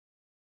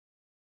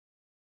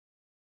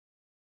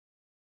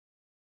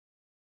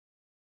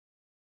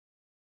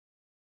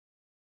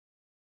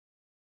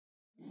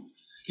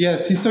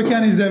Yes,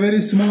 HistoCan is a very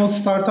small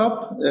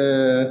startup,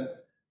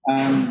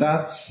 and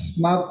that's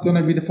not going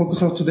to be the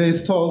focus of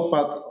today's talk,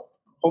 but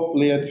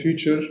hopefully at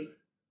future,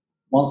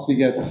 once we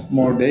get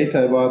more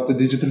data about the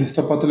digital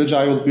histopathology,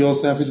 I will be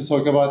also happy to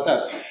talk about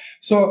that.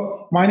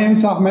 So my name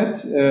is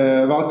Ahmet.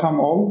 Welcome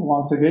all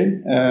once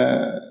again.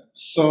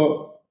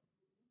 So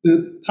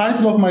the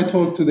title of my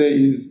talk today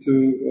is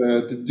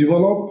to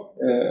develop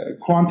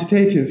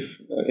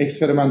quantitative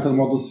experimental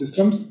model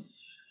systems.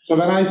 So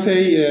when I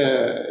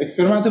say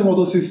experimental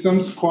model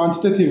systems,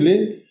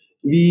 quantitatively,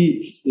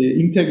 we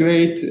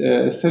integrate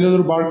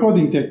cellular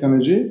barcoding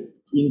technology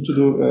into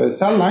the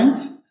cell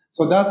lines.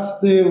 So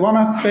that's the one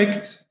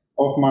aspect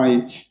of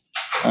my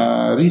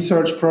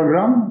research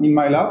program in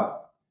my lab,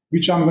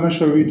 which I'm going to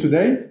show you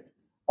today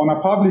on a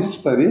published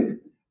study.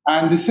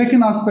 And the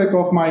second aspect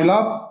of my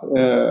lab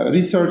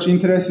research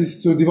interest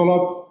is to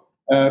develop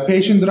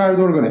patient-derived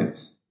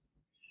organoids.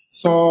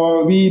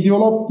 So we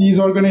developed these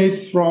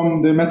organoids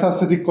from the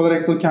metastatic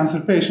colorectal cancer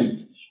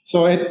patients.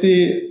 So at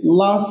the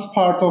last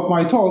part of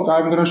my talk,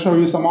 I'm going to show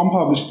you some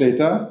unpublished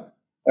data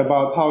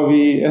about how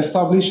we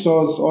established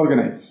those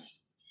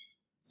organoids.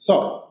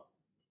 So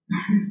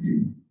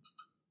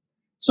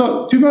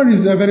tumor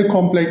is a very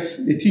complex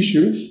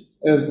tissue,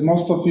 as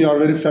most of you are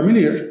very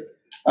familiar.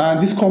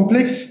 And this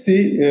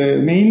complexity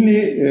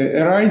mainly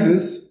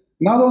arises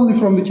not only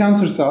from the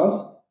cancer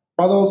cells,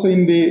 but also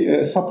in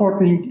the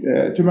supporting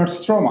tumor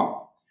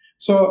stroma.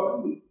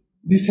 So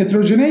this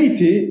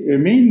heterogeneity,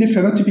 mainly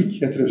phenotypic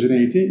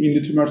heterogeneity in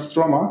the tumor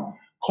stroma,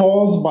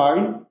 caused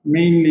by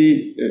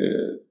mainly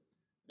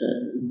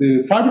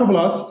the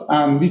fibroblasts,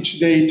 and which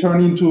they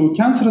turn into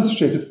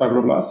cancer-associated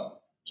fibroblasts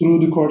through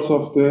the course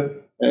of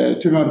the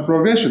tumor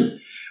progression.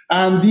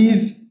 And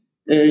these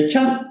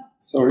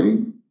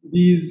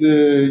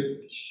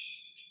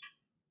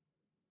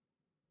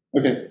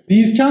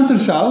these cancer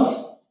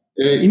cells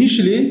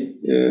initially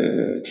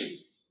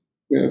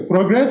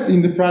progress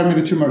in the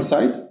primary tumor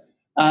site,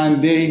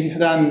 and they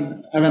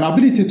then have an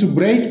ability to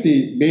break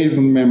the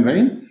basement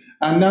membrane,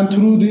 and then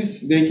through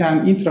this they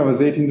can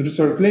intravasate into the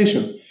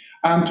circulation.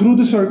 And through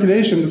the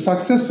circulation, the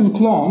successful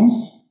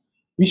clones,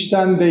 which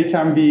then they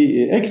can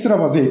be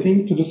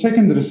extravasating to the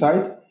secondary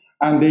site,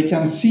 and they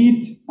can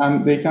seed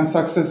and they can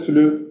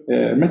successfully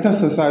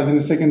metastasize in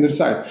the secondary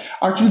site.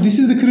 Actually, this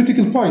is the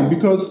critical point,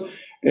 because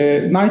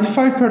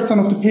 95%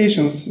 of the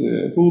patients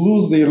who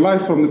lose their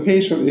life from the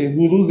cancer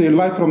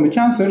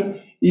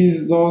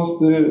is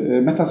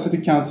the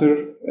metastatic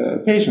cancer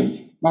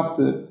patients, not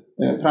the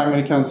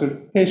primary cancer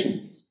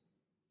patients.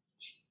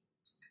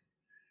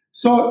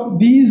 So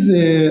these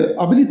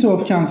ability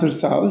of cancer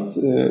cells,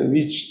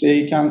 which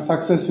they can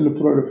successfully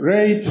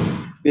proliferate,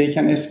 they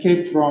can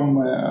escape from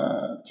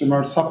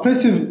tumor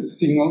suppressive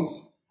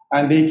signals,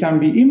 and they can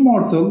be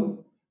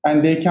immortal,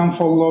 and they can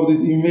follow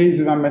this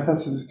invasive and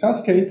metastatic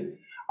cascade,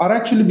 are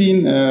actually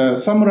being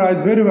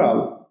summarized very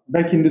well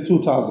back in the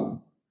 2000s.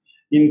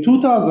 In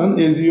 2000,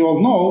 as you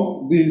all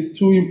know, these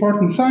two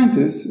important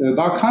scientists,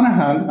 Doug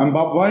Hanahan and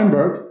Bob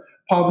Weinberg,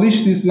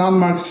 published this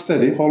landmark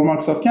study,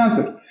 Hallmarks of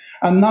Cancer.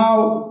 And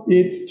now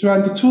it's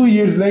 22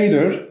 years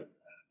later,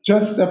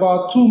 just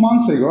about 2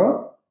 months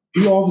ago,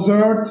 we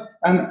observed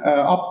an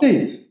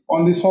update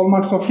on this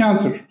Hallmarks of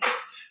Cancer.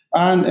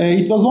 And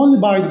it was only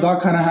by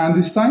Doug Hanahan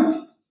this time.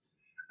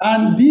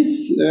 And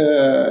this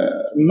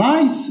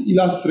nice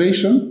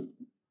illustration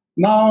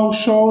now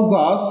shows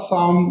us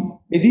some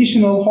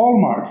additional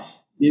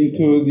hallmarks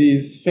into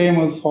these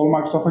famous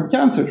hallmarks of a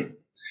cancer.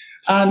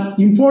 And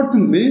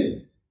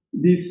importantly,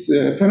 this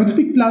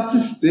phenotypic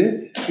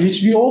plasticity,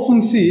 which we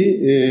often see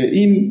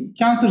in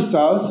cancer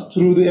cells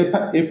through the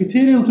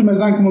epithelial to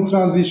mesenchymal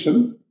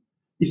transition,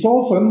 is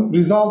often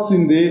results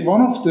in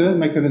one of the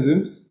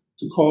mechanisms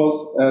to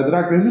cause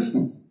drug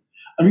resistance.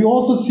 And we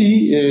also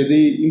see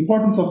the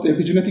importance of the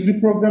epigenetic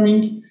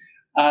reprogramming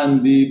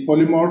and the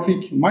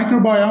polymorphic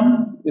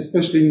microbiome,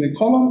 especially in the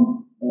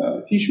colon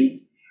tissue,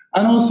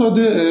 and also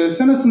the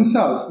senescent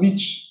cells,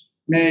 which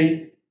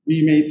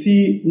we may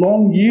see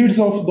long years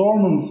of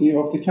dormancy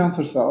of the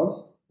cancer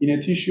cells in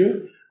a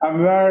tissue,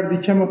 and where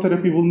the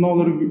chemotherapy will no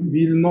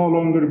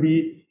longer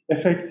be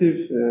effective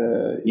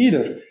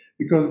either,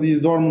 because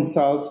these dormant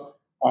cells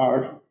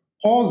are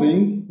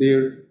pausing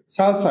their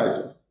cell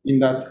cycle in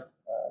that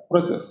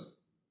process.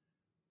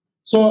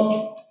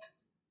 So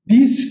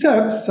these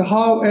steps,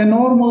 how a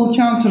normal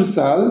cancer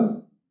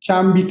cell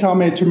can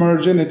become a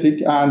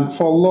tumorigenic and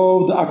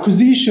follow the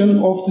acquisition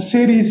of the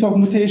series of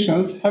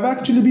mutations, have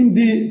actually been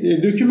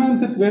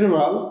documented very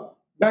well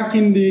back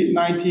in the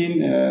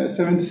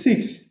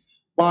 1976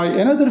 by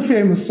another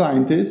famous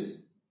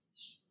scientist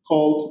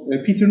called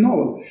Peter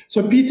Nowell.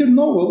 So Peter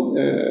Nowell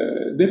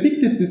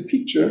depicted this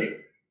picture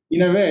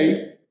in a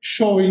way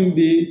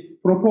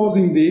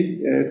proposing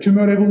the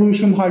tumor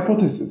evolution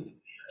hypothesis.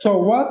 So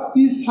what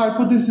this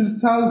hypothesis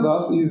tells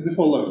us is the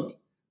following.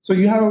 So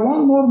you have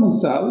one normal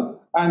cell,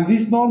 and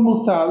this normal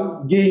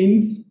cell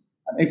gains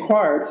and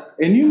acquires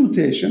a new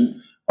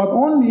mutation, but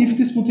only if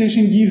this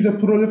mutation gives a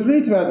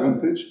proliferative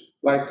advantage,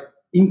 like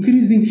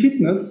increasing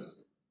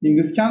fitness in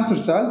this cancer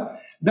cell,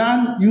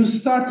 then you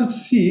start to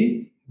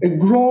see a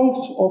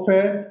growth of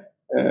a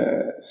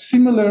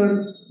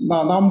similar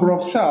number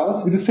of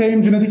cells with the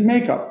same genetic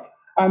makeup.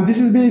 And this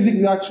is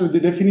basically actually the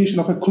definition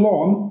of a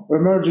clone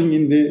emerging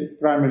in the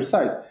primary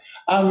site.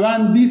 And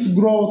when this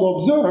growth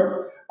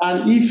observed,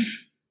 and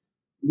if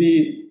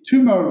the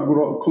tumor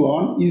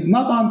clone is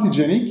not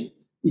antigenic,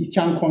 it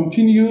can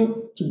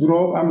continue to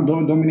grow and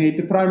dominate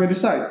the primary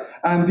site.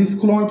 And this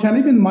clone can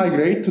even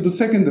migrate to the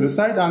secondary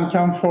site and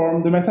can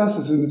form the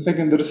metastasis in the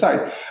secondary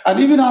site. And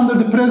even under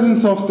the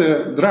presence of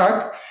the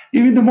drug,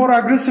 even the more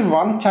aggressive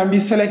one can be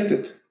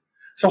selected.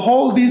 So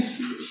all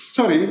this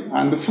story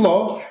and the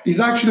flow is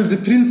actually the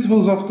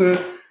principles of the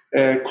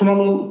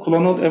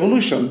clonal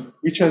evolution,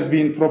 which has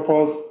been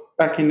proposed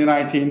back in the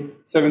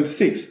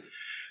 1976.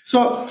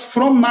 So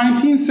from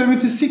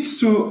 1976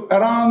 to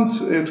around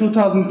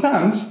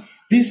 2010s,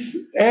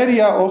 this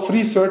area of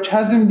research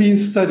hasn't been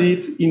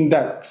studied in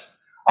depth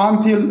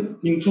until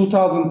in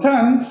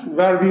 2010s,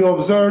 where we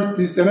observed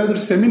this another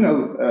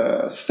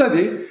seminal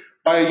study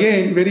by,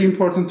 again, very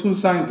important two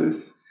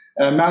scientists,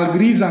 Mel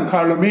Greaves and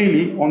Carlo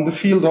Meili, on the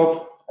field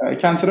of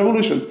cancer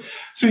evolution.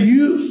 So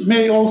you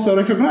may also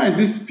recognize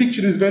this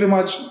picture is very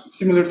much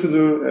similar to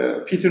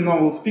the Peter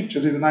Novel's picture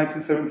in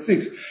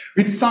 1976,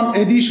 with some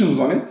additions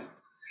on it.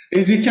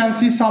 As you can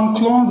see, some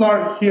clones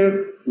are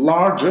here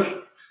larger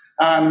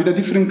and with the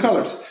different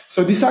colors.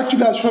 So this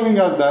actually is showing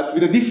us that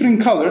with the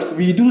different colors,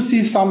 we do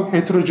see some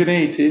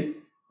heterogeneity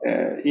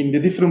in the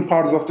different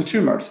parts of the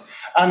tumors.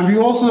 And we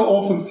also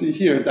often see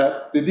here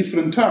that the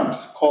different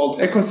terms called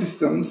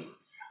ecosystems,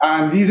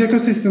 and these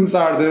ecosystems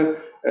are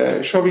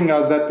the showing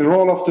us that the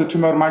role of the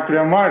tumor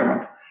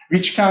microenvironment,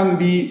 which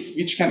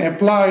can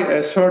apply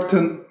a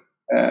certain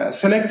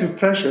selective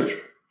pressure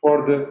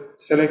for the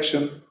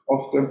selection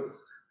of the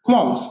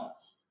clones.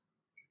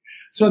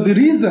 So the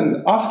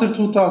reason after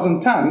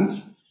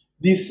 2010s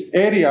this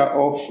area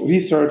of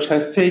research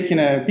has taken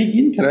a big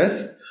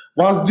interest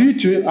was due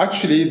to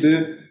actually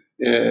the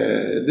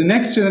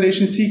next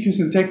generation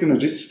sequencing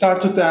technologies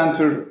started to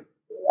enter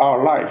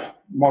our life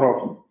more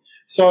often.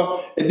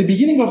 So at the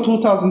beginning of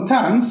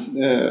 2010s,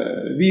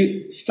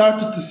 we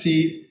started to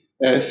see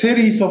a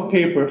series of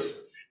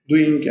papers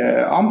doing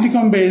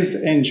amplicon-based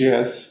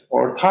NGS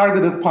or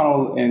targeted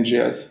panel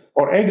NGS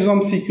or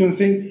exome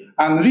sequencing,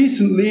 and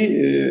recently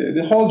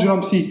the whole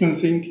genome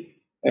sequencing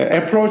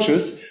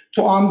approaches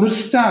to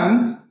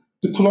understand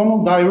the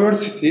clonal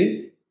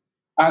diversity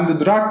and the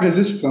drug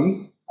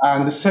resistance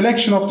and the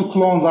selection of the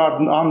clones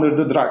are under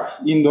the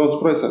drugs in those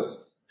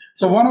processes.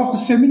 So one of the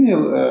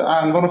seminal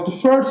and one of the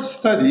first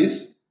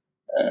studies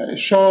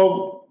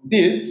showed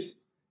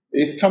this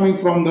is coming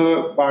from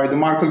by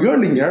Marco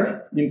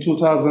Gerlinger in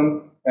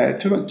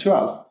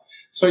 2012.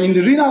 So in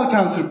the renal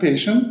cancer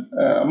patient,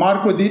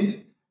 Marco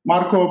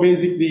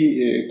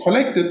basically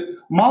collected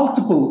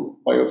multiple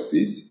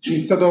biopsies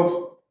instead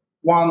of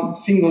one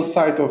single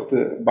site of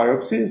the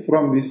biopsy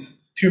from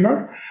this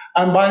tumor.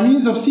 And by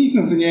means of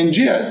sequencing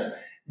NGS,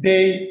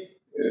 they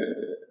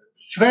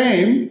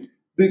framed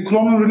the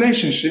clonal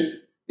relationship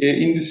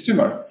in this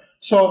tumor.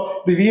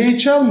 So the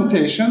VHL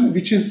mutation,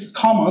 which is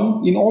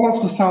common in all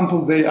of the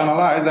samples they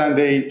analyzed, and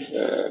they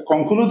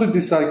concluded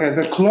this as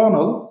a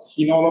clonal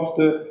in all of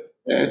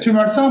the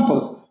tumor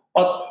samples.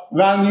 But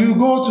when you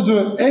go to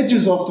the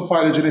edges of the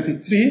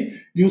phylogenetic tree,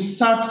 you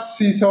start to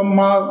see some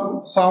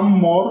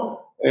more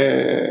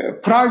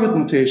private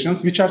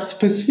mutations, which are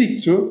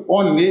specific to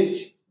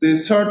only the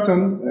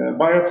certain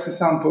biopsy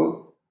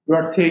samples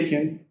were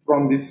taken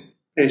from this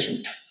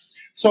patient.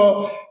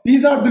 So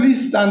these are the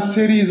list and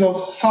series of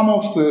some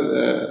of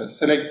the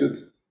selected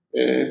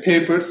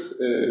papers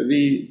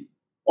we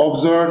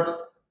observed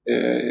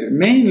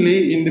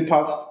mainly in the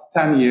past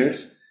 10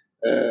 years,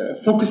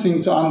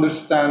 focusing to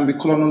understand the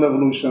clonal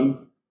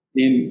evolution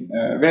in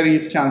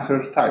various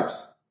cancer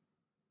types.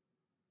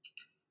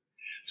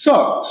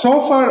 So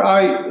far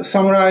I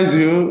summarize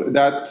you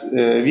that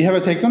we have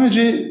a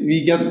technology,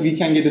 we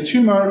can get a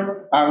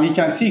tumor and we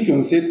can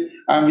sequence it,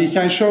 and we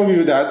can show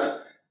you that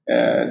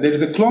there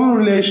is a clonal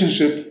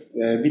relationship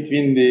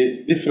between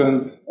the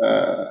different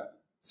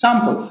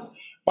samples.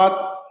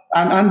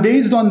 And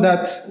based on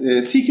that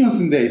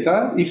sequencing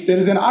data, if there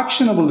is an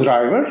actionable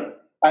driver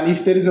and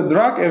if there is a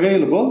drug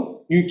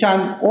available, you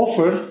can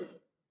offer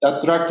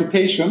that drug to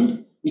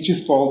patient, which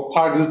is called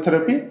targeted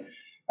therapy,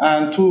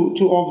 and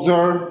to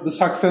observe the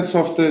success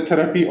of the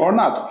therapy or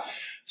not.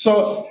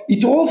 So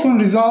it often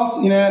results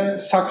in a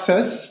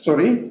success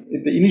story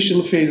at the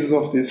initial phases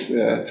of this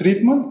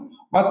treatment.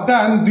 But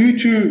then, due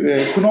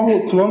to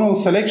clonal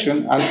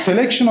selection and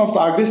selection of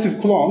the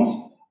aggressive clones,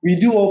 we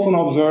do often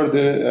observe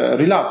the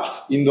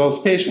relapse in those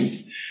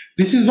patients.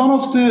 This is one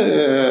of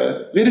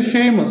the very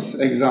famous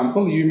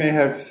example you may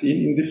have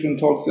seen in different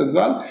talks as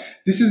well.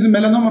 This is the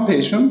melanoma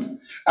patient,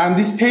 and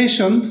this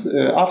patient,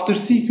 after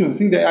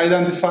sequencing, they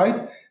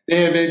identified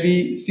they have a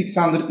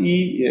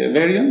V600E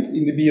variant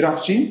in the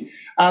BRAF gene,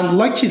 and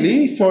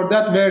luckily for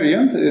that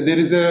variant, there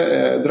is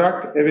a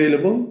drug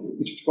available,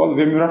 which is called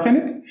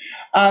vemurafenib.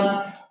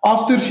 And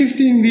after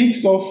 15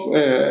 weeks of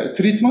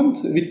treatment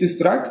with this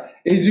drug,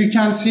 as you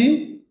can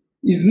see,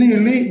 is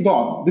nearly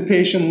gone. The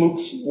patient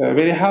looks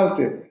very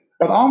healthy.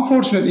 But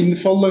unfortunately, in the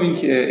following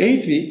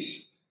 8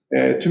 weeks,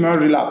 tumor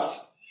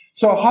relapse.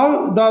 So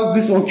how does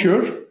this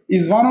occur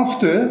is one of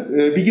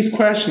the biggest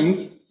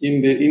questions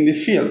in the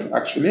field,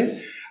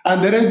 actually.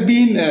 And there has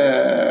been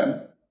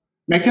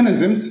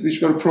mechanisms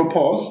which were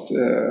proposed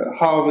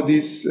how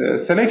this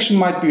selection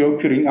might be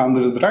occurring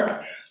under the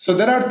drug. So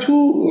there are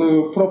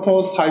two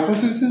proposed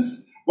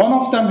hypotheses. One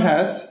of them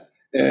has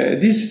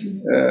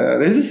this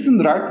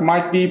resistant drug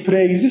might be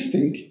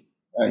pre-existing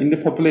in the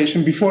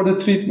population before the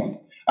treatment.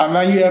 And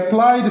when you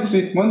apply the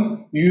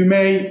treatment, you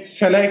may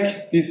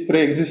select this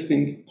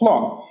pre-existing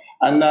clone.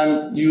 And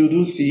then you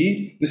do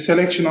see the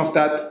selection of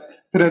that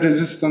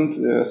pre-resistant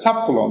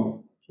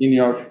subclone in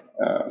your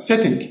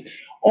setting.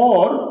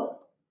 Or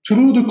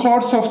through the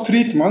course of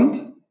treatment,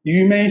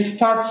 you may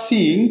start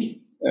seeing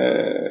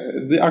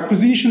the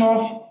acquisition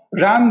of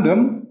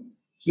randomly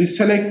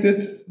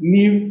selected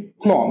new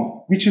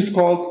clone, which is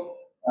called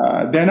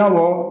de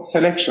novo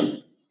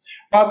selection.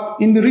 But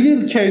in the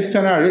real case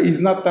scenario,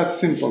 it's not that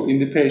simple in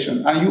the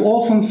patient. And you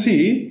often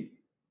see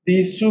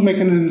these two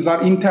mechanisms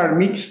are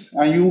intermixed,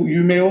 and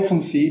you may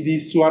often see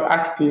these two are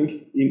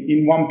acting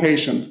in one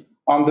patient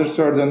under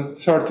certain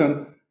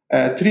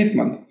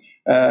treatment,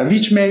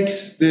 which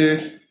makes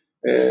the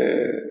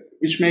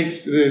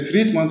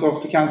treatment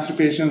of the cancer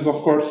patients, of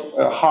course,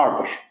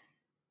 harder.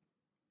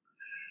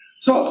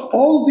 So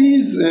all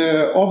these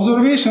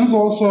observations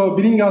also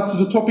bring us to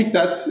the topic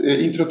that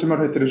intratumor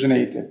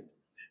heterogeneity.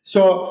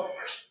 So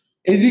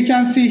as you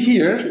can see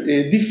here,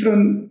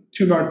 different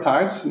tumor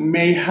types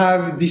may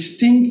have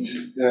distinct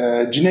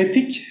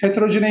genetic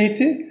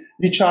heterogeneity,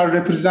 which are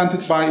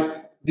represented by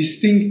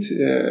distinct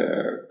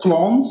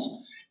clones.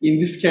 In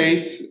this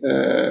case,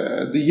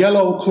 the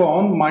yellow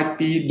clone might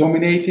be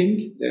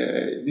dominating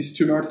this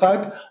tumor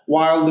type,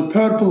 while the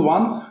purple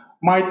one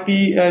might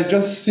be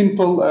just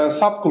simple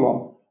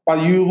subclone.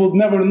 But you would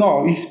never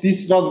know if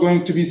this was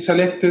going to be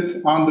selected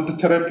under the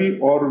therapy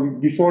or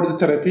before the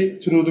therapy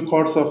through the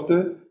course of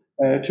the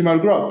tumor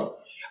growth.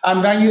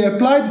 And when you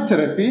apply the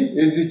therapy,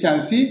 as you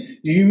can see,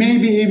 you may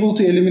be able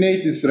to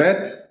eliminate these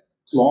red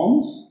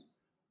clones,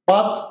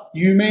 but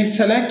you may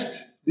select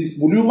this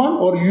blue one,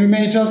 or you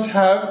may just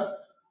have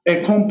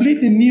a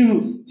completely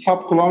new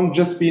subclone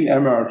just being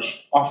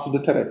emerged after the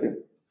therapy.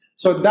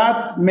 So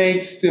that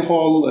makes the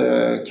whole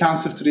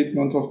cancer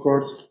treatment, of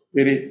course,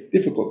 very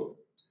difficult.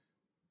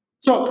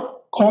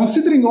 So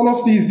considering all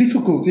of these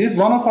difficulties,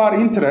 one of our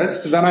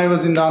interests when I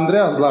was in the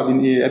Andreas lab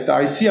at the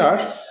ICR,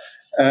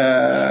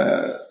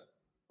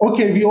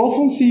 okay, we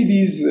often see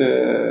these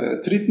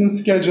treatment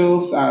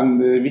schedules, and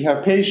we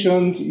have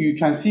patients, you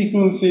can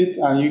sequence it,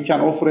 and you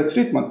can offer a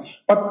treatment.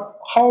 But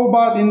how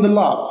about in the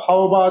lab?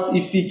 How about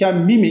if we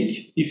can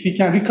mimic, if we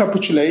can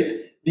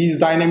recapitulate these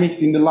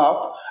dynamics in the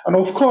lab? And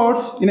of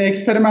course, in an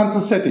experimental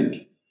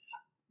setting,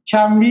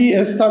 can we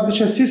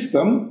establish a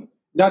system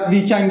that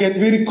we can get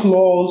very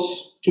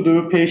close to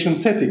the patient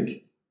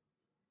setting,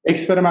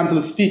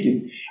 experimentally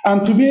speaking?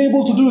 And to be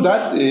able to do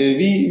that,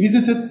 we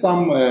visited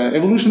some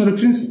evolutionary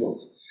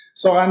principles.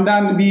 So, and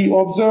then we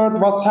observed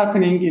what's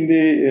happening in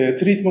the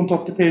treatment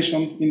of the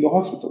patient in the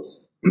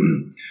hospitals.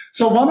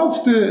 So one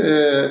of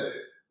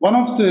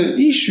the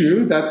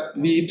issue that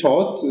we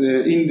thought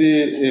in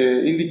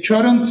the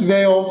current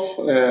way of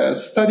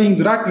studying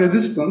drug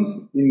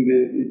resistance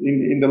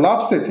in the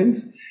lab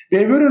settings,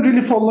 they weren't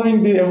really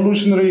following the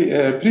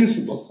evolutionary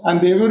principles,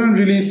 and they weren't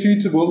really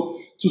suitable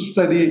to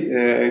study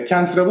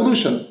cancer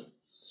evolution.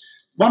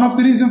 One of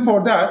the reasons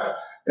for that,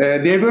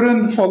 they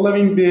weren't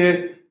following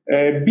the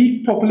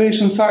big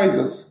population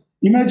sizes.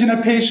 Imagine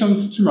a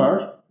patient's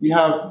tumor. You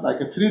have like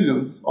a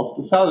trillions of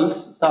the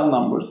cell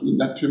numbers in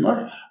that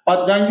tumor.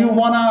 But when you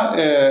want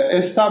to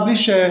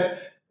establish a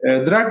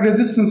drug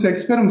resistance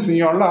experiments in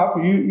your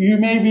lab, you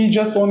may be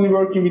just only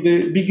working with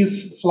the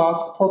biggest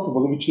flask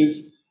possible,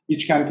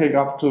 which can take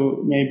up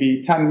to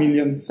maybe 10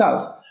 million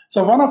cells.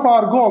 So one of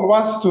our goals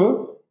was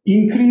to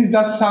increase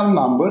that cell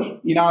number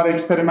in our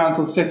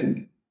experimental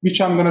setting, which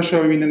I'm going to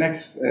show you in the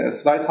next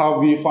slide, how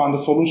we found a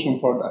solution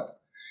for that.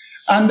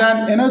 And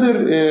then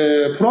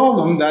another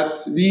problem that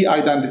we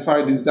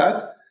identified is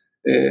that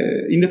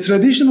in the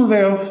traditional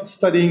way of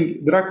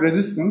studying drug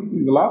resistance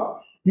in the lab,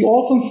 you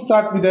often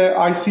start with a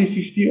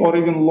IC50 or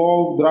even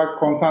low drug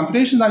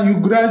concentration, and you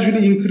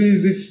gradually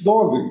increase this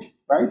dosing,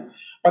 right?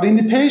 But in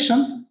the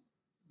patient,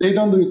 they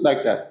don't do it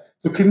like that.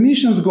 So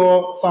clinicians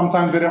go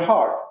sometimes very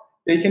hard.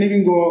 They can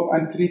even go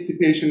and treat the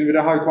patient in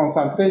very high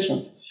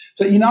concentrations.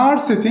 So in our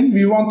setting,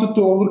 we wanted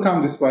to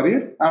overcome this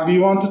barrier, and we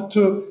wanted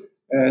to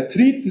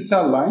treat the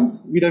cell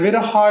lines with a very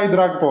high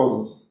drug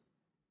doses,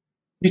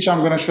 which I'm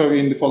going to show you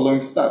in the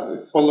following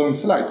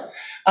slides.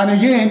 And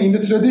again, in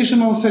the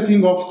traditional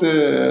setting of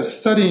the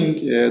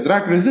studying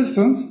drug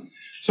resistance,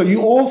 so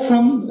you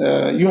often,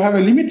 you have a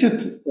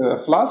limited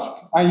flask,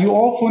 and you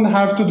often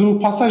have to do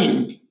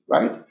passaging,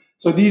 right?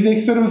 So these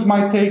experiments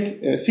might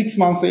take 6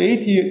 months or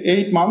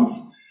 8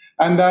 months,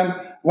 and then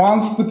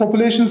once the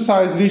population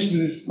size reaches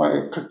this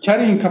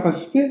carrying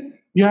capacity,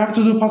 you have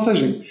to do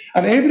passaging.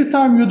 And every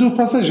time you do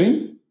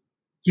passaging,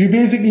 You're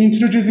basically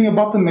introducing a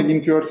bottleneck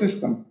into your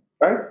system,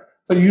 right?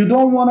 So you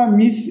don't want to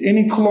miss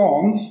any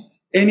clones.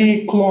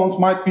 Any clones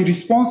might be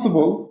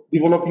responsible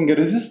developing a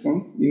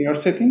resistance in your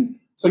setting.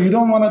 So you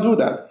don't want to do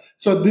that.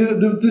 So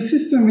the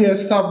system we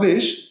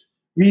established,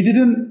 we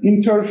didn't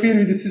interfere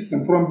with the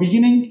system from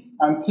beginning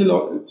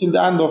until till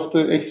the end of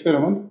the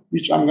experiment,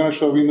 which I'm going to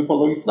show you in the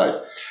following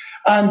slide.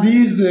 And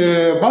these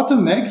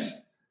bottlenecks,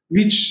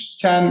 which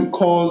can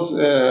cause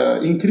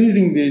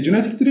increasing the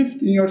genetic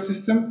drift in your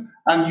system,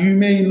 and you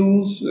may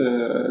lose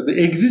the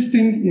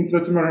existing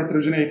intratumor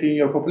heterogeneity in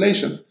your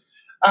population.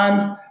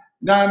 And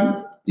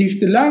then if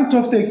the length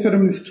of the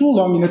experiment is too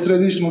long in a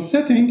traditional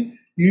setting,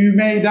 you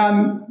may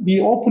then be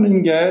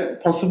opening a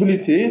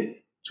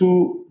possibility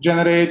to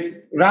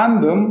generate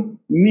random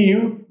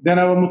new de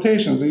novo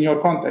mutations in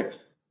your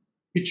context,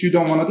 which you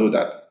don't want to do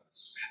that.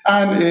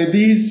 And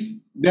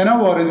these de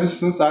novo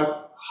resistance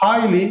are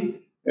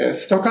highly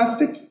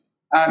stochastic,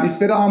 and it's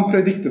very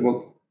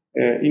unpredictable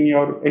in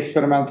your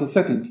experimental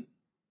setting.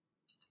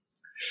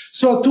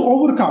 So to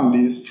overcome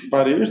these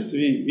barriers,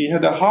 we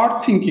had a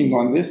hard thinking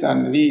on this,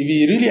 and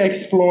we really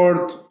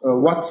explored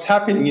what's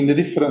happening in the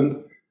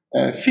different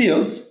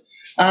fields,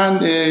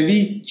 and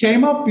we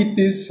came up with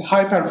these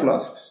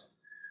hyperflasks.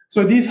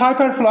 So these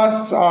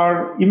hyperflasks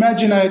are,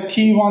 imagine a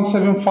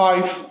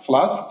T175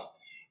 flask,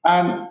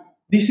 and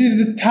this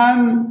is the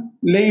 10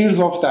 layers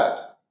of that.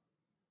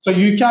 So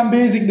you can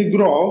basically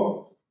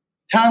grow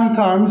 10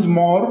 times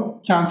more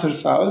cancer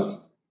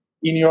cells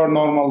in your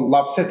normal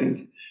lab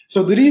setting.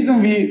 So the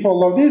reason we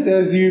follow this,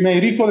 as you may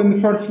recall in the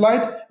first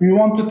slide, we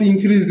wanted to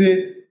increase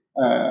the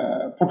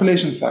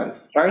population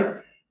size, right?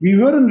 We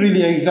weren't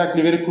really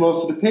exactly very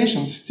close to the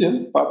patients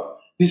still, but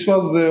this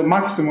was the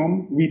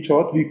maximum we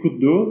thought we could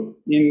do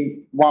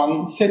in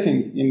one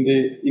setting, in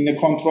the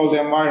controlled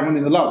environment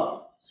in the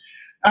lab.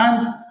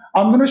 And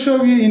I'm going to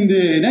show you in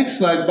the next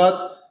slide,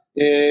 but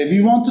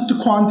we wanted to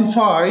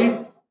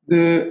quantify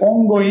the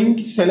ongoing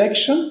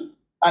selection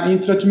and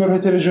intratumor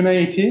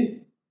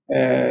heterogeneity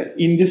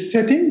in this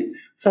setting.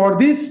 For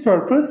this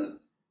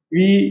purpose,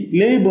 we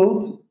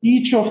labeled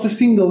each of the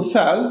single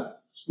cell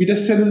with a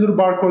cellular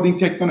barcoding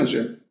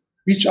technology,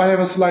 which I have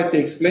a slide to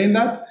explain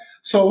that.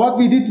 So what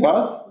we did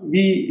was,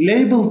 we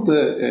labeled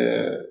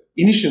the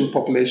initial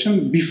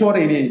population before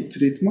any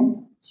treatment,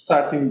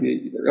 starting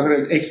the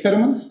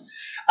experiments,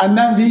 and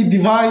then we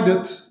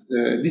divided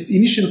this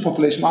initial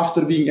population,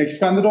 after being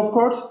expanded, of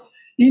course,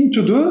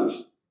 into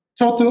the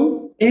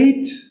total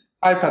 8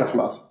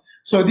 hyperflasks.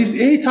 So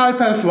these 8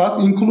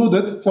 hyperflasks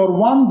included, for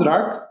one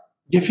drug,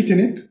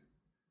 gefitinib,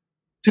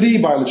 3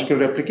 biological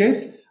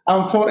replicates,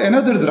 and for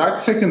another drug,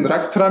 second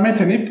drug,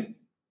 trametinib,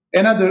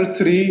 another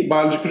 3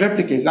 biological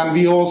replicates, and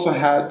we also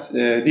had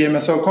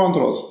DMSO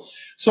controls.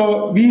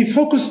 So we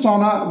focused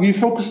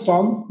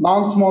on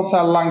non-small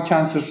cell lung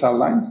cancer cell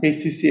line,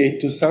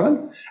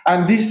 HCC827,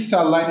 and this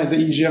cell line has an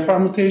EGFR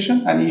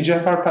mutation, and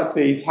EGFR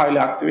pathway is highly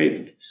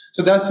activated.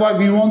 So that's why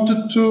we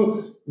wanted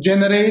to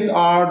generate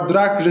our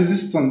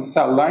drug-resistant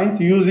cell lines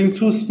using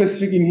 2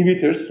 specific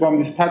inhibitors from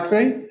this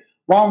pathway.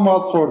 One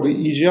was for the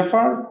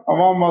EGFR, and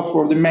one was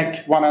for the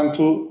MEK1 and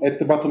 2 at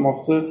the bottom of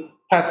the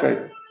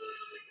pathway.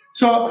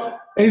 So,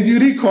 as you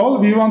recall,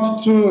 we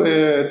wanted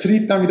to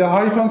treat them with a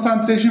high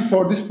concentration.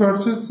 For this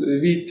purpose,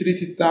 we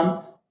treated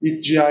them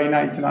with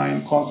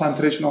GI99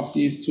 concentration of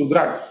these 2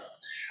 drugs.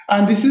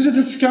 And this is just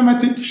a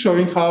schematic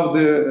showing how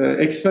the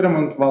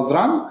experiment was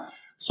run.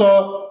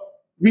 So,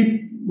 with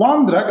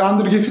one drug,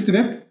 under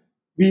gefitinib,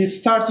 we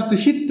started to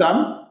hit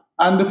them,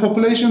 and the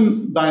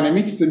population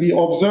dynamics, we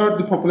observed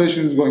the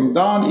population is going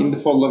down in the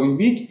following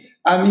week.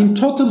 And in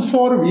total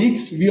 4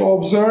 weeks, we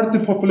observed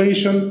the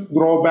population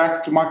grow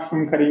back to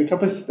maximum carrying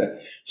capacity.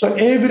 So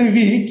every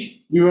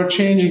week, we were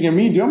changing a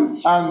medium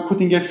and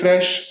putting a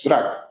fresh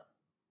drug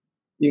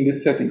in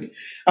this setting.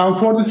 And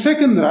for the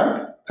second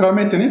drug,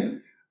 trametinib,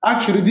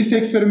 actually this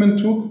experiment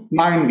took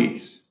 9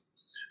 weeks.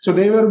 So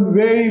they were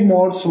way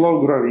more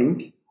slow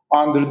growing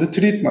under the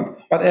treatment.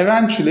 But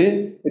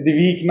eventually, at the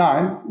week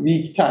 9,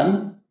 week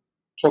 10,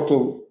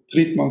 total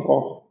treatment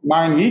of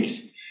 9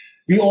 weeks,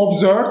 we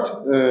observed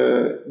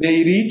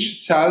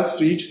cells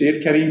reach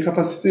their carrying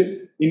capacity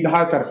in the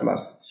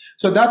hyperflask.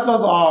 So that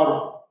was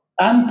our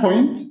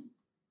endpoint.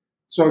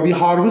 So we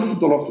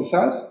harvested all of the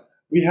cells.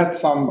 We had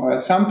some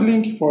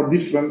sampling for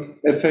different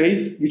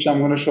assays, which I'm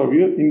going to show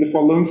you in the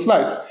following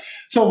slides.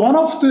 So one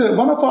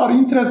of our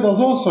interests was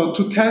also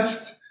to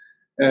test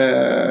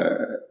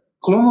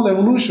clonal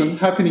evolution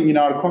happening in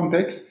our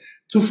context,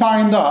 to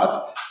find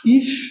out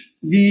if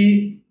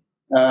we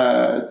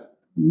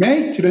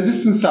make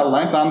resistant cell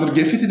lines under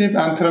gefitinib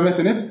and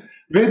trametinib,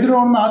 whether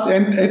or not,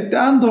 and at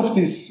the end of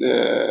this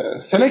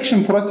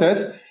selection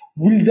process,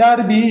 will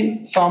there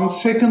be some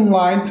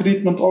second-line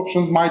treatment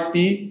options might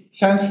be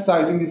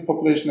sensitizing this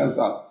population as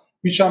well,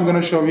 which I'm going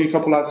to show you a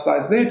couple of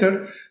slides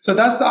later. So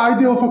that's the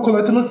idea of a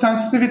collateral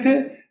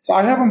sensitivity. So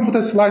I haven't put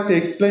a slide to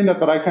explain that,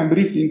 but I can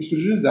briefly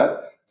introduce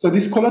that. So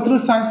this collateral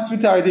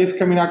sensitivity idea is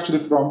coming actually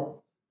from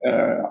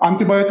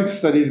antibiotic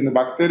studies in the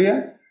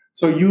bacteria.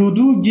 So you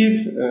do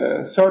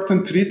give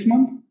certain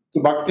treatment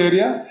to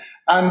bacteria,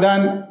 And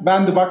then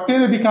when the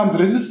bacteria becomes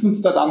resistant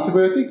to that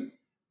antibiotic,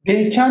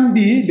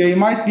 they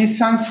might be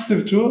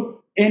sensitive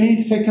to any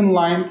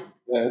second-line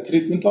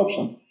treatment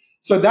option.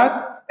 So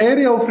that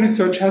area of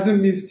research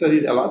hasn't been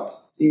studied a lot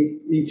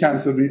in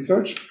cancer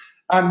research,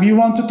 and we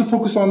wanted to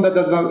focus on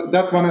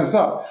that one as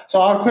well.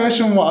 So our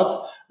question was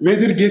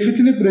whether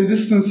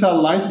gefitinib-resistant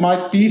cell lines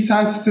might be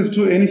sensitive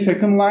to any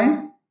second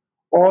line,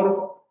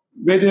 or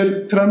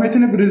whether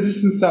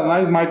trametinib-resistant cell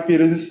lines might be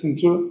resistant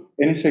to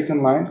any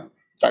second line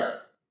drug.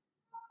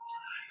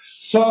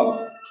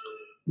 So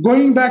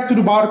going back to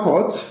the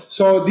barcode,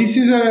 so this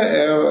is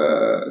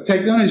a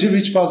technology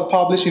which was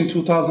published in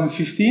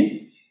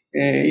 2015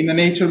 in a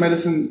Nature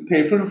Medicine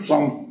paper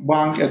from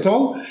Wang et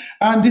al.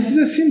 And this is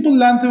a simple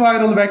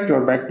lentiviral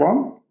vector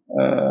backbone,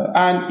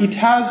 and it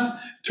has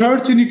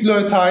 30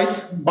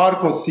 nucleotide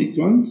barcode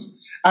sequence,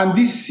 and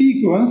this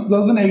sequence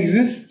doesn't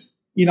exist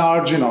in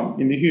our genome,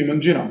 in the human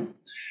genome.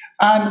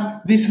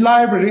 And this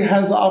library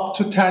has up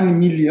to 10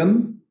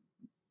 million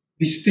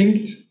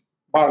distinct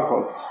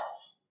barcodes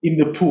in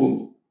the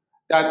pool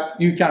that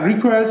you can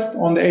request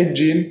on the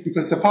EdgeGene,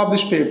 because it's a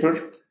published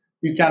paper.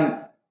 You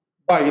can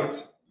buy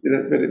it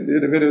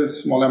with a very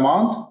small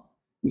amount.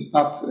 It's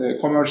not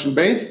commercial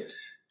based,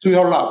 to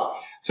your lab.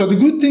 So the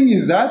good thing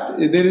is that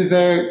there is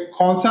a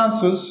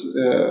consensus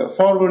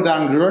forward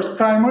and reverse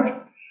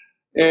primer.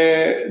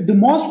 The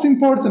most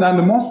important and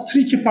the most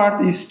tricky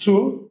part is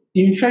to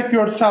infect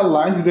your cell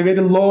lines with a very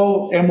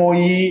low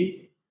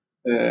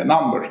MOE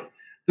number.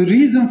 The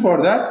reason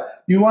for that,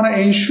 you want to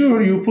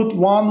ensure you put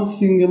one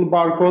single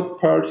barcode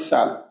per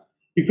cell.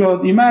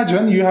 Because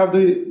imagine you have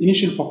the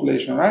initial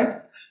population,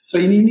 right? So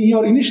in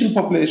your initial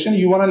population,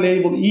 you want to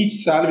label each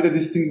cell with a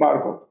distinct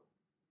barcode.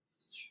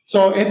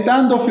 So at the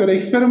end of your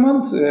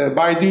experiment,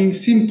 by doing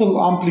simple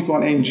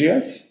amplicon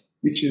NGS,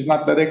 which is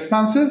not that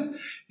expensive,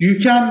 you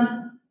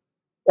can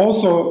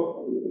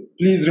also,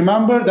 please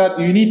remember that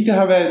you need to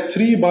have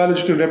 3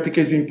 biological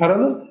replicates in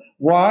parallel.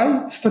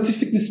 Why?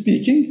 Statistically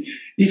speaking,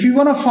 if you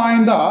want to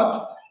find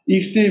out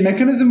if the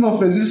mechanism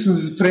of resistance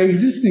is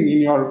pre-existing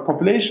in your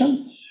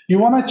population, you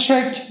want to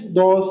check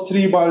those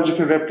 3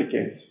 biological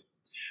replicates.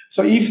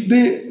 So if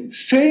the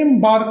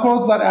same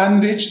barcodes are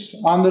enriched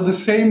under the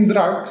same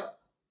drug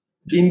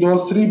in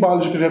those 3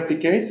 biological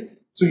replicates,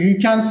 so you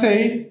can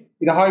say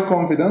with a high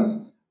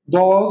confidence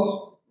those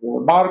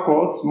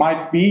barcodes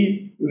might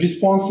be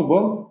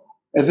responsible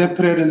as a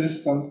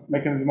pre-resistant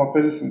mechanism of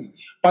resistance.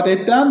 But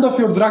at the end of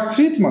your drug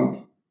treatment,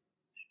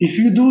 if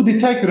you do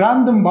detect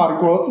random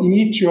barcodes in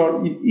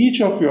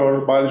each of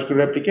your biological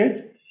replicates,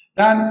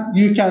 then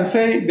you can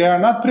say they are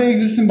not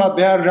pre-existing, but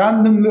they are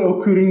randomly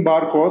occurring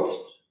barcodes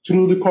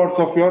through the course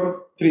of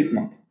your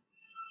treatment.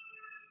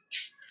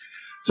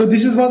 So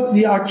this is what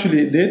we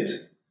actually did.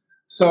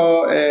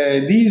 So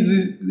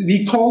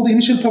we called the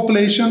initial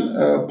population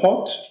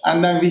POT,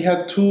 and then we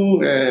had 2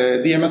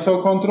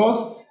 DMSO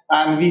controls,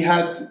 and we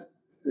had,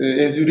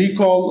 as you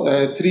recall,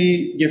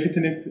 3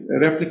 gefitinib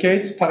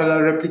replicates,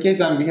 parallel replicates,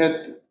 and we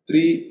had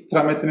 3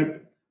 trametinib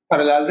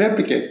parallel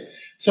replicates.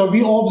 So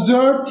we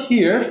observed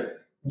here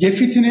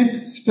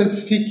gefitinib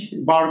specific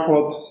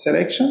barcode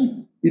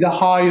selection with a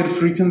higher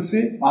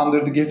frequency under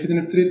the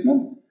gefitinib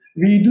treatment.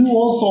 We do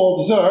also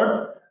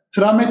observe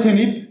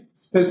trametinib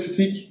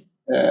specific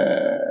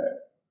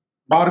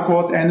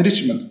barcode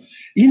enrichment.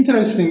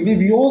 Interestingly,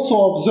 we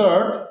also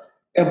observed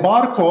a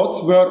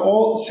barcodes were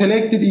all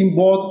selected in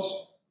both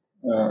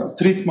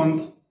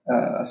treatment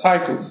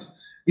cycles,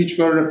 which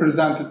were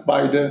represented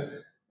by the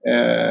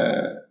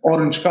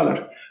orange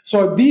color.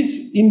 So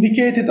this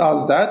indicated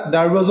us that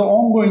there was an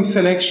ongoing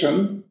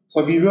selection.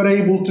 So we were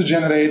able to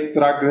generate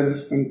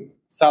drug-resistant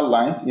cell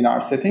lines in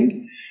our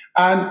setting.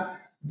 And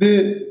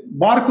the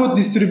barcode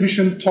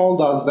distribution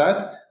told us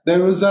that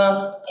there was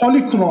a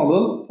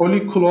polyclonal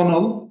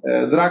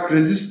drug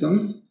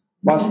resistance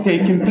was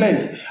taking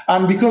place.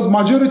 And because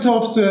majority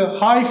of the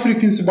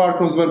high-frequency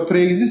barcodes were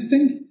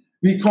pre-existing,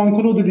 we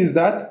concluded is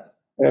that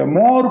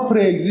more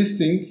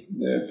pre-existing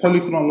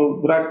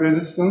polyclonal drug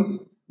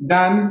resistance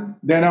than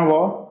de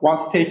novo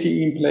was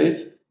taking in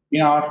place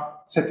in our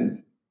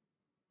setting.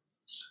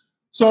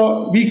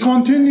 So we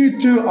continue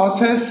to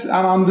assess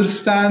and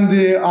understand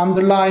the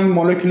underlying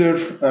molecular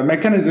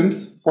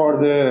mechanisms for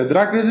the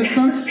drug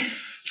resistance.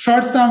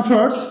 First,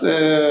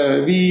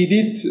 we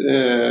did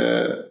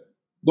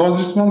dose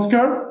response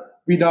curve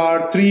with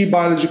our 3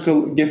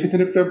 biological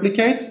gefitinib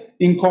replicates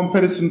in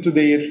comparison to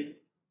their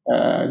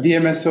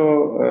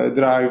DMSO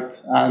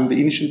derived and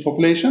the initial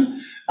population.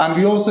 And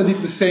we also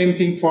did the same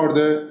thing for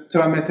the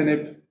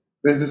trametinib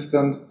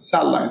resistant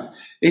cell lines.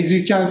 As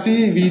you can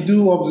see, we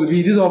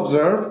did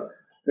observe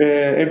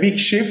a big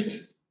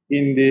shift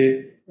in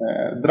the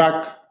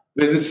drug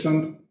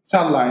resistant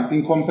cell lines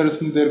in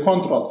comparison to their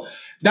control.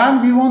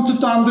 Then we wanted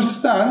to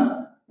understand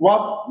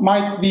what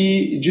might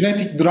be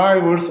genetic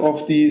drivers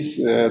of these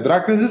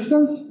drug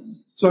resistance.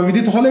 So we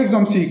did whole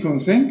exome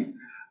sequencing,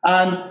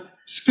 and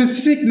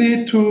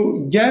specifically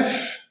to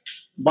GEF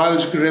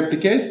biological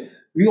replicates,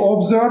 we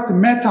observed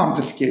MET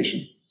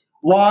amplification,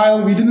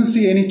 while we didn't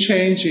see any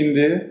change in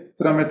the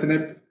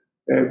trametinib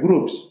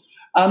groups.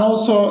 And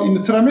also in the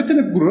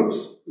trametinib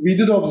groups, we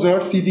did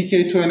observe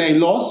CDK2NA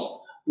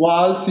loss,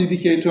 while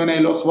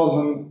CDK2NA loss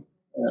wasn't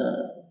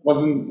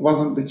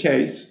the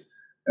case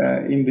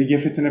in the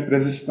gefitinib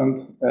resistant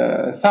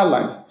cell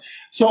lines.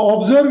 So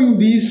observing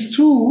these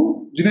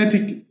two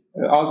genetic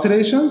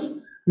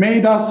alterations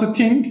made us to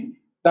think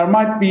there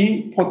might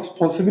be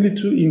possibility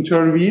to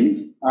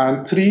intervene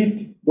and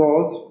treat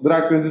those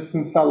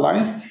drug-resistant cell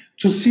lines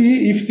to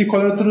see if the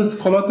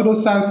collateral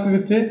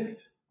sensitivity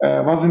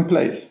was in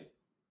place.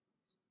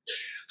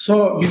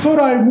 So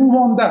before I move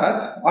on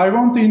that, I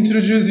want to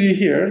introduce you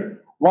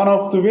here one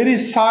of the very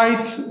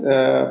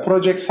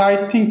project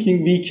side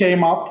thinking we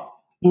came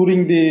up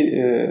during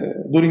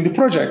the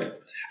project,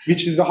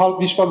 which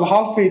was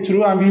halfway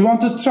through, and we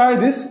want to try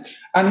this,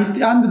 and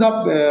it ended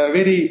up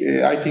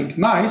very, I think,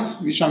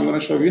 nice, which I'm going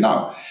to show you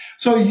now.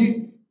 So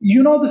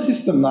you know the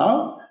system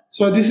now.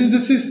 So this is the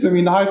system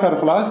in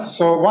hyperflask.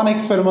 So one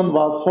experiment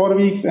was 4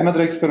 weeks,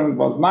 another experiment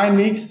was 9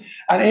 weeks,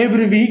 and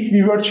every week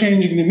we were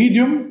changing the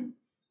medium,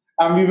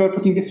 and we were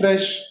putting the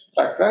fresh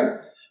track, right?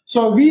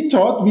 So we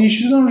thought we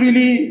shouldn't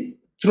really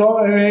throw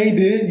away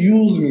the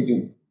used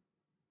medium.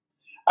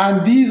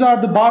 And these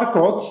are the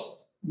barcodes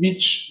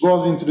which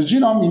goes into the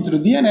genome, into the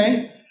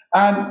DNA,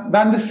 and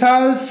when the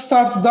cells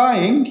starts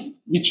dying,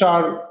 which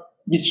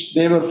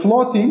they were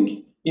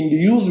floating in the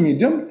used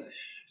medium,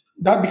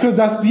 because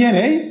that's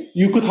DNA,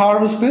 you could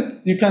harvest it,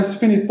 you can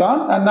spin it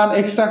down, and then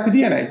extract the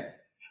DNA.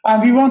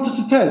 And we wanted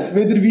to test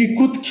whether we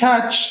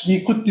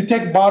could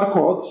detect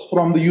barcodes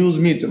from the used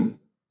medium.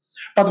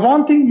 But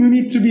one thing you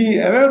need to be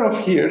aware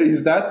of here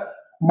is that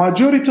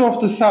majority of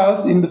the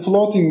cells in the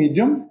floating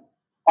medium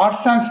are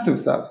sensitive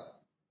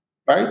cells,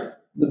 right?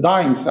 The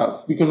dying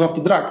cells because of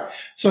the drug.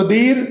 So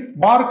their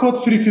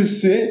barcode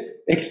frequency,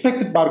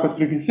 expected barcode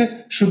frequency,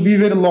 should be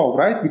very low,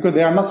 right? Because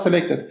they are not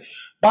selected.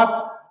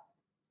 But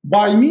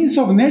by means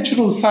of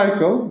natural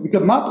cycle,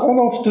 because not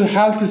all of the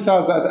healthy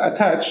cells are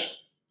attached,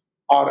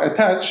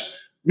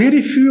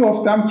 very few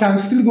of them can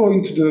still go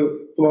into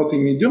the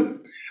floating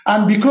medium.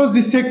 And because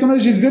this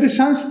technology is very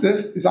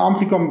sensitive, it's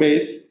amplicon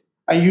based,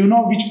 and you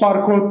know which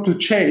barcode to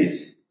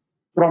chase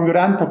from your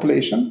end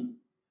population.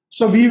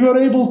 So we were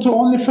able to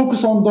only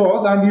focus on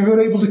those, and we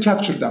were able to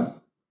capture them.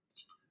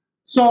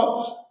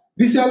 So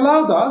this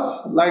allowed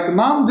us, like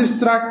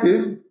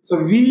non-destructive,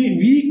 so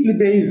weekly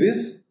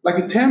basis, like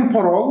a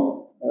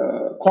temporal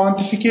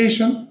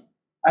quantification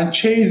and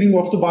chasing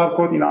of the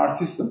barcode in our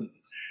system.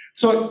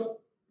 So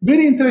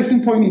very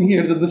interesting point in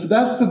here,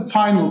 that's the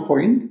final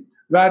point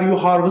where you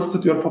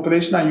harvested your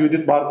population and you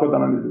did barcode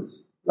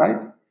analysis, right?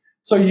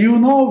 So you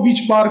know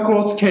which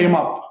barcodes came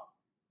up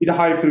with a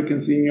high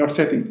frequency in your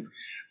setting.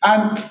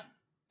 And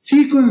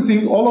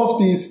sequencing all of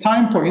these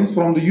time points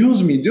from the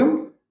used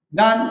medium,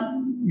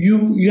 then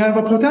you have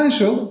a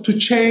potential to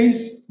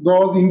chase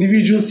those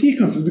individual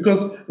sequences,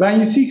 because when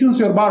you sequence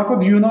your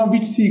barcode, you know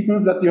which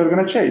sequence that you're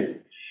going to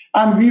chase.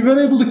 And we were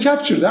able to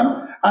capture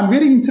them, and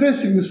very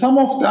interestingly, some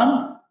of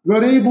them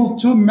were able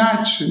to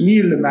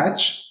nearly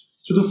match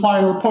to the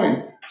final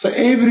point. So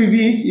every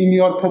week in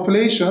your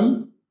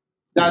population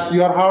that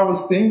you are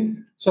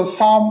harvesting, so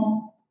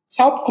some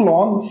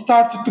subclone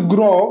started to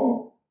grow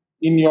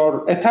in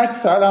your attached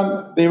cell,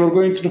 and they were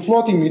going to the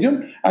floating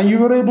medium, and you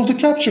were able to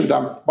capture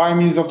them by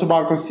means of the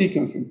barcode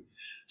sequencing.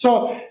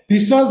 So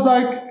this was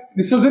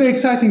very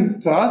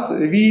exciting to us.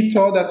 We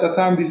thought at the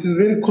time this is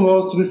very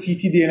close to the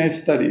ctDNA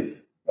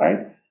studies,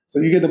 right? So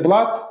you get the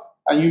blood,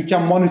 and you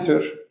can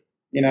monitor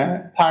in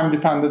a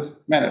time-dependent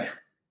manner.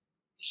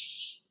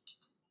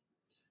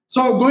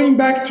 So going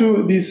back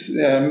to this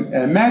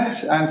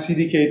MET and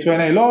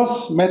CDK2NA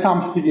loss, MET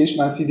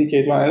amplification and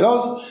CDK2NA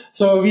loss.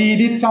 So we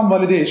did some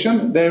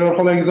validation. They were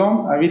whole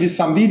exome. We did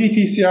some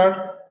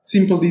ddPCR,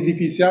 simple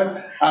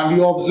ddPCR, and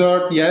we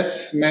observed,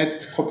 yes,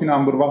 MET copy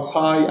number was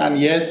high, and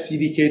yes,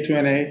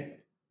 CDK2NA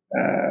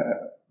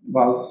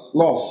was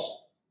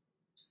lost.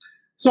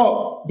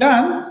 So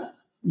then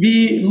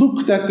we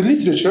looked at the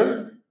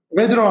literature,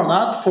 whether or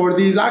not for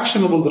these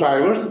actionable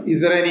drivers,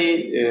 is there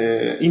any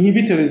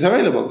inhibitor is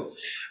available.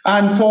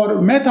 And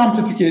for MET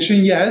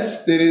amplification,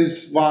 yes, there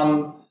is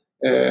one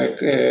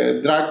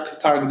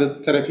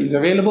drug-targeted therapy is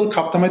available,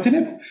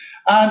 captometinib.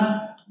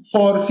 And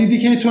for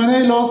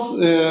CDK2NA loss,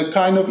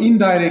 kind of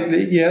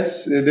indirectly,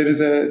 yes, there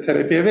is a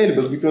therapy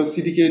available, because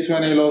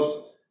CDK2NA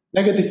loss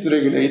negatively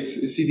regulates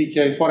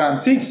CDK4 and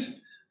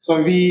 6.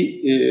 So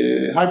we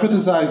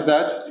hypothesized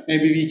that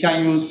maybe we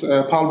can use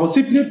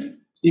palbociclib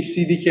if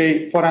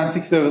CDK4 and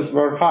 6 levels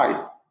were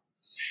high.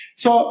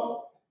 So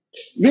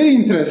very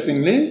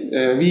interestingly,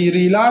 we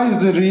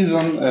realized the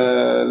reason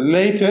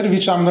later,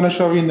 which I'm going to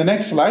show you in the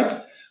next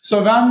slide.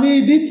 So when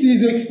we did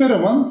these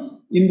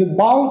experiments in the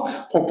bulk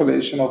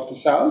population of the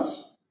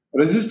cells,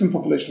 resistant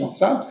population of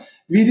cells,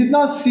 we did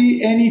not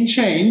see any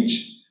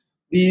change.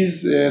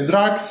 These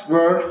drugs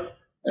were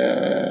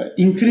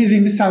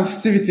increasing the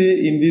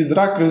sensitivity in these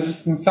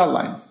drug-resistant cell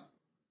lines.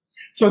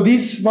 So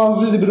this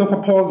was a little bit of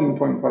a pausing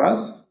point for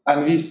us,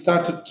 and we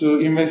started to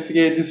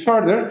investigate this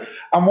further.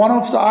 And one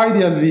of the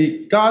ideas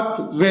we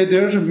got,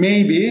 whether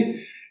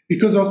maybe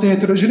because of the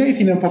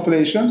heterogeneity in a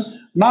population,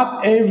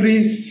 not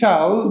every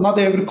cell, not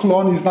every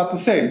clone is not the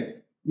same,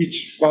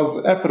 which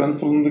was apparent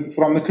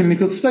from the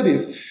clinical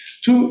studies.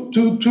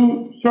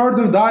 To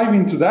further dive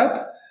into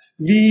that,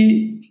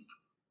 we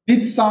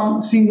did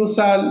some single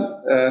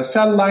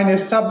cell line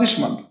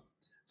establishment.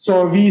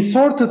 So we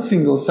sorted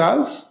single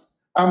cells,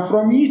 and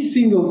from each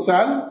single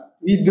cell,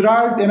 we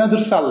derived another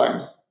cell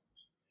line.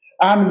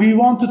 And we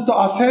wanted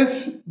to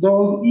assess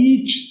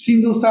each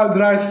single cell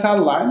derived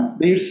cell line,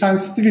 their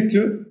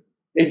sensitivity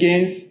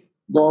against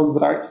those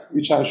drugs,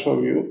 which I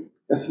showed you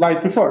a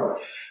slide before.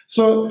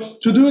 So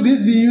to do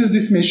this, we use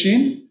this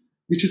machine,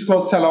 which is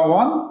called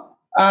Cell-1.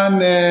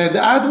 And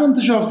the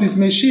advantage of this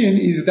machine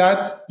is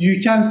that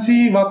you can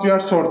see what you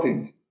are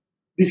sorting,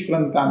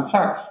 different than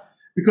fax.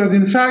 Because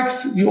in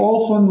fax, you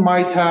often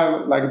might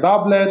have like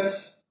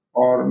doublets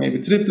or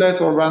maybe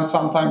triplets, or when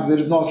sometimes there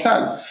is no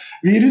cell.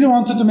 We really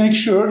wanted to make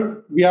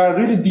sure we are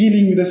really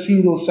dealing with a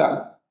single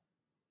cell.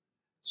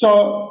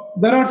 So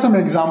there are some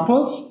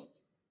examples.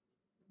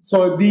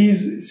 So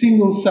these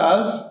single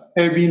cells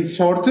have been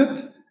sorted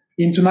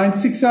into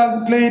 96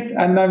 cell plate,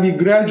 and then we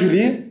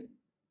gradually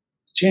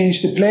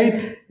changed the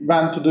plate,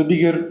 went to the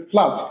bigger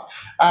flask.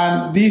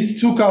 And this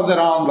took us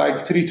around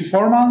like 3 to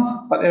 4 months,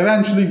 but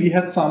eventually we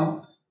had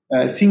some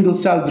single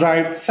cell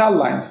derived cell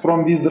lines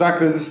from these drug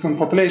resistant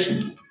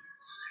populations.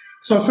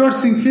 So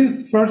first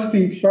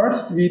thing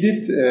first, we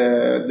did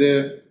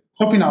the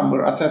copy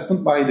number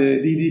assessment by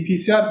the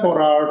ddPCR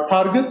for our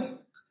target.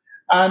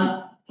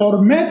 And for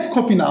MET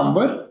copy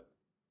number,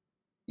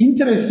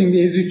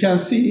 interestingly, as you can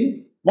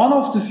see, one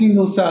of the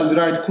single cell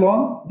derived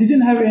clone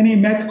didn't have any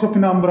MET copy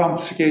number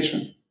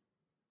amplification.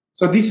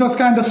 So this was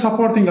kind of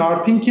supporting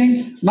our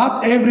thinking.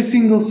 Not every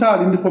single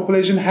cell in the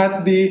population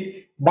had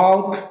the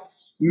bulk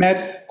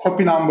MET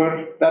copy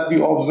number that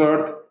we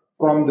observed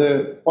from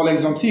the whole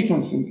exome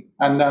sequencing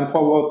and then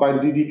followed by the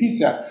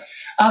ddPCR.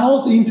 And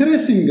also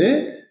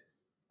interestingly,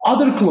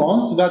 other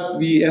clones that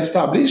we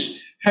established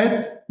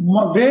had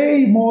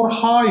way more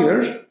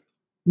higher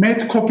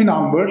MET copy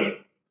number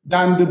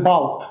than the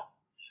bulk.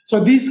 So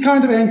this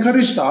kind of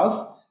encouraged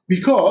us,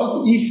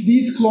 because if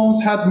these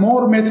clones had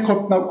more MET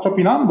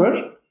copy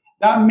number,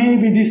 then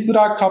maybe this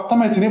drug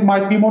captometinib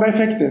might be more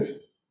effective.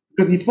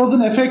 Because it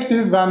wasn't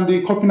effective when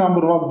the copy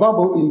number was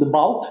doubled in the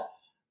bulk.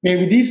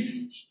 Maybe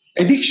this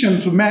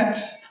addiction to MET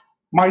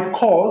might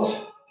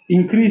cause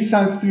increased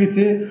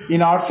sensitivity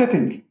in our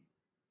setting,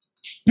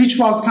 which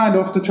was kind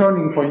of the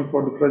turning point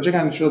for the project,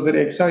 and which was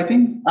very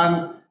exciting.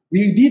 And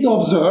we did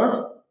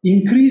observe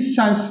increased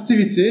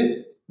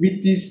sensitivity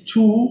with these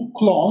two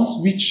clones,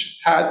 which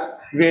had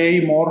way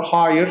more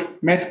higher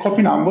MET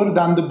copy number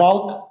than the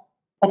bulk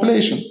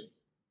population.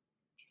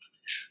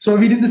 So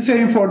we did the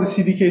same for the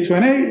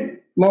CDK2NA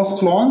lost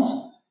clones.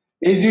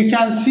 As you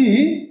can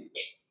see,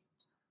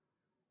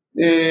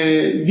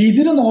 we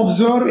didn't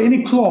observe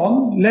any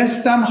clone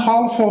less than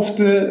half of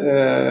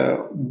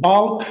the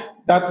bulk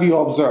that we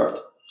observed.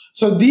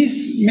 So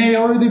this may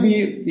already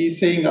be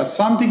saying us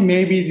something.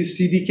 Maybe the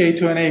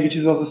CDK2NA, which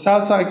is also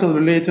cell cycle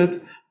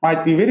related,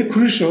 might be very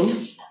crucial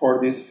for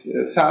these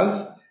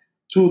cells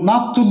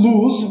not to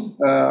lose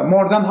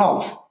more than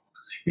half.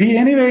 We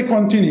anyway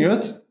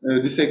continued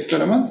this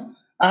experiment,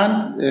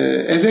 and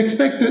as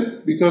expected,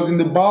 because in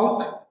the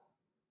bulk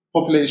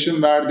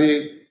population where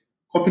the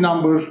copy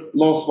number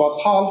loss was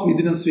half, we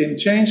didn't see any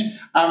change.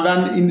 And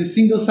when in the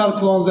single cell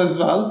clones as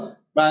well,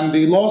 when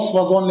the loss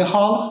was only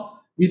half,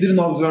 we didn't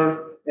observe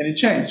any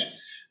change.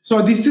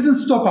 So this didn't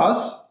stop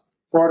us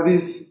for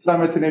this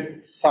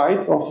trametinib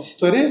side of the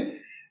study.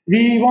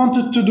 We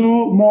wanted to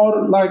do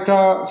more like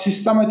a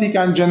systematic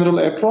and general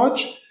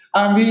approach,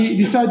 and we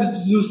decided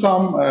to do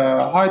some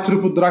high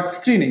throughput drug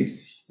screening,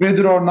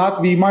 whether or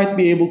not we might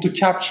be able to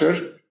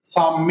capture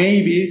some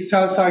maybe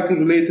cell cycle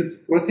related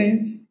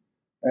proteins,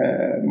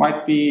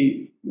 might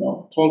be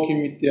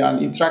talking with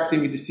and interacting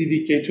with the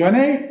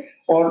CDK2NA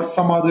or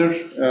some other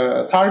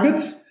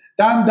targets.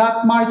 Then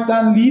that might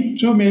then lead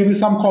to maybe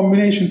some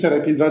combination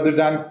therapies rather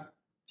than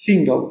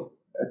single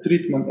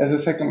treatment as a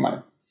second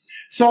line.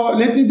 So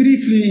let me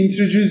briefly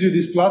introduce you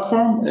this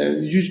platform,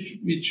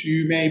 which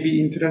you may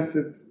be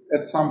interested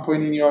at some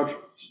point in your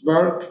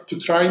work to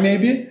try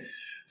maybe.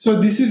 So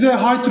this is a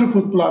high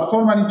throughput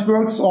platform, and it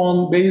works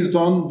based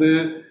on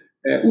the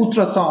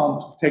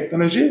ultrasound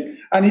technology,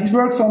 and it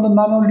works on the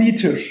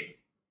nanoliter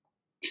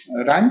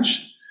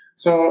range.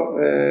 So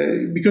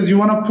because you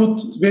want to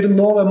put very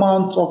low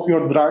amount of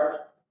your drug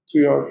to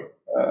your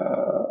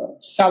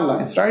cell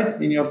lines,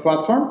 right, in your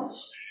platform.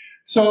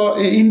 So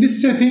in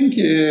this setting,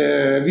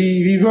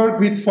 we work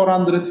with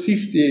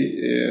 450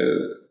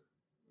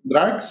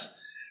 drugs,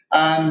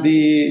 and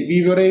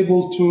we were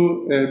able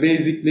to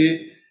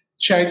basically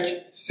check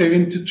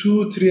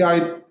 72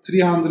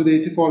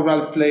 384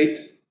 well plate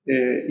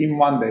in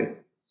one day.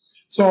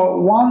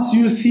 So once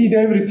you seed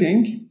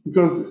everything,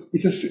 because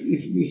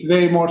it's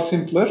way more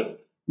simpler,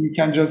 you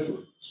can just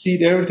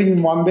seed everything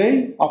in one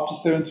day, up to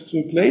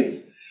 72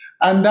 plates.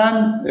 And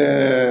then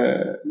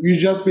you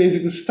just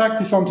basically stack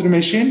this onto the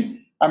machine,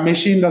 and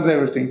machine does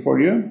everything for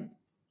you.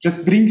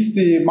 Just brings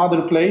the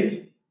mother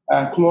plate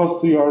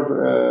close to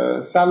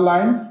your cell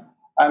lines,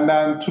 and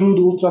then through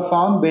the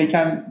ultrasound, they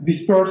can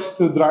disperse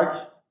the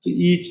drugs to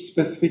each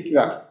specific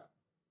well.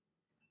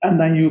 And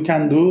then you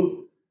can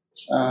do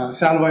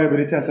cell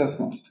viability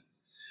assessment.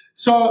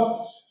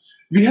 So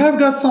we have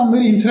got some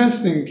very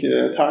interesting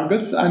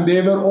targets, and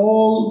they were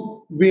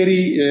all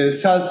very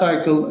cell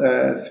cycle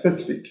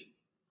specific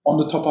on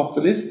the top of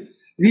the list,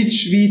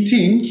 which we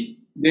think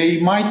they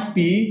might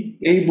be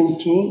able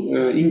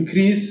to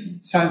increase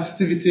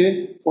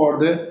sensitivity for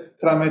the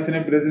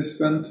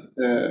trametinib-resistant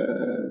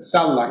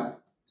cell line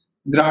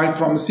derived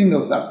from a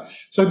single cell.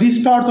 So this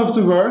part of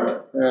the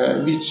work,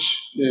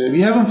 which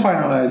we haven't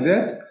finalized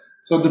yet.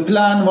 So the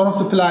plan, one of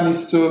the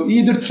plans is to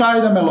either try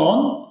them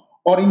alone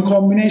or in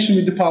combination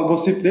with the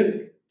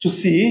palbociclib to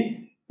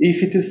see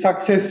if it is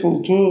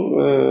successful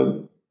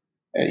to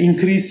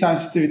increase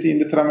sensitivity in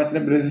the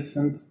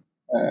trametinib-resistant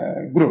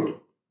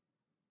group.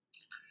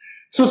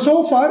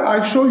 So far,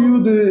 I've shown you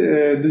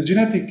the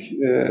genetic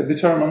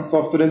determinants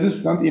of the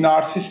resistance in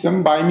our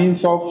system by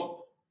means of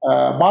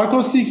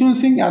barcode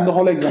sequencing and the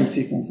whole exome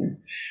sequencing.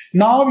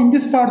 Now, in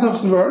this part of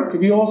the work,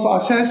 we also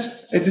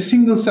assessed at the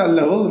single cell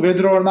level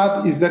whether or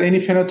not is there any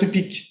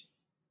phenotypic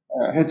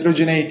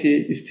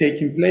heterogeneity is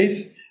taking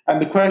place, and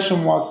the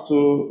question was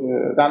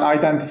to then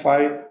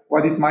identify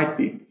what it might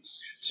be.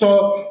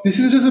 So this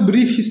is just a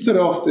brief history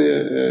of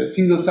the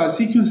single cell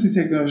sequencing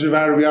technology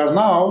where we are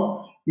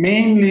now,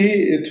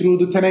 mainly through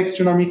the 10x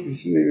genomics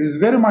is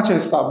very much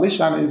established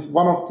and is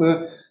one of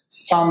the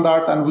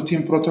standard and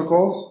routine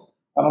protocols.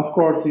 And of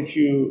course, if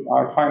you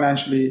are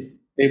financially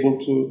able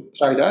to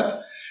try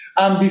that.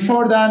 And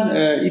before then,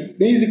 it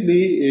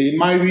basically, in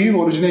my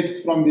view, originated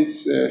from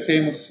this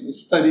famous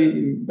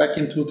study back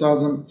in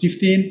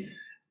 2015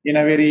 in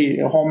a very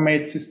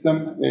homemade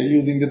system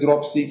using the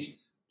DropSeq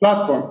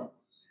platform.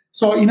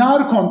 So in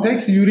our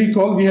context, you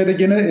recall we had a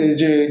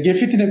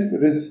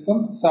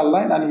gefitinib-resistant cell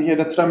line and we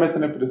had a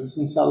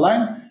trametinib-resistant cell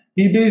line.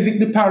 We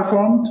basically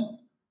performed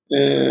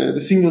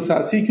the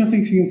single-cell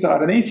sequencing, single-cell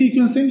RNA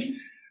sequencing,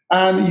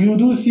 and you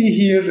do see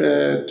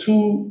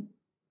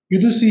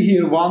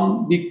here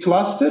one big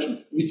cluster,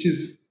 which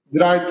is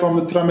derived from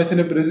the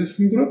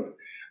trametinib-resistant group.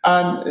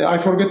 And I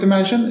forgot to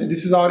mention,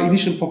 this is our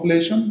initial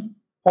population,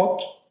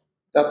 pot.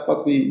 That's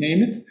what we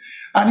name it.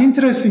 And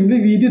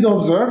interestingly, we did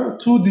observe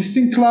two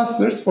distinct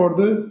clusters for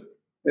the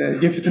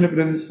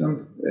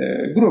gefitinib-resistant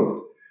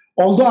group.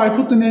 Although I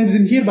put the names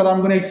in here, but I'm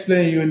going to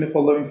explain you in the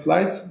following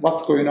slides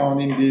what's going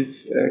on in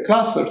these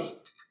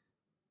clusters.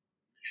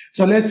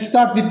 So let's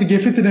start with the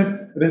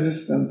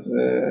gefitinib-resistant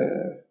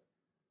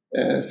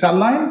cell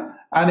line.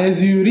 And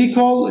as you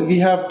recall, we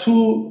have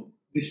two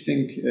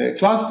distinct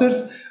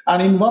clusters.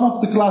 And in one of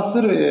the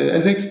clusters,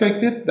 as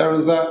expected, there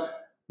was a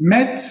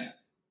MET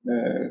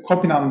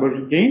copy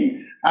number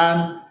gain,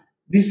 and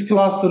this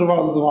cluster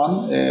was the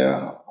one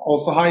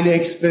also highly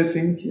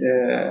expressing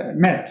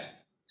MET.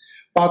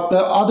 But the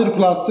other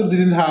cluster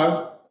didn't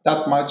have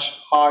that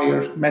much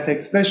higher MET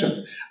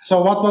expression.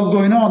 So what was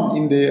going on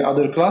in the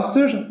other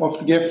cluster of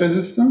the GEF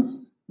resistance,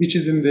 which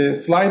is in the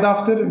slide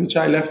after, which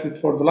I left it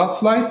for the last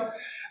slide.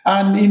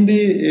 And in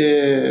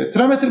the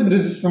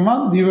trametinib-resistant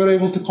one, we were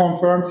able to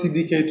confirm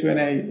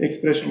CDK2NA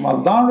expression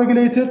was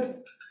downregulated,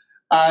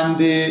 and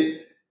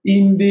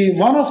in the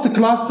one of the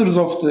clusters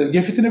of the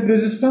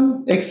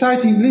gefitinib-resistant,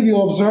 excitingly, we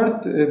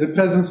observed the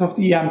presence of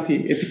the EMT,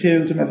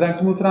 epithelial to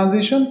mesenchymal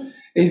transition.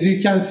 As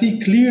you can see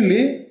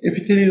clearly,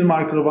 epithelial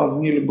marker was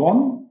nearly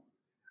gone,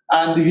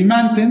 and the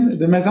vimentin,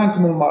 the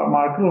mesenchymal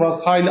marker,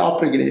 was highly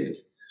upregulated.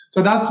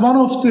 So that's one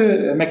of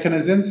the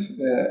mechanisms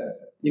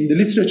in the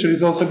literature.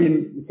 It's also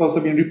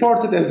been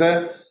reported as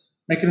a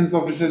mechanism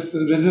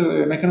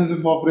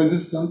of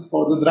resistance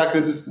for the drug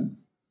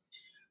resistance.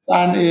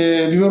 And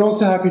we were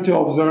also happy to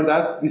observe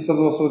that this was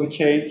also the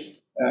case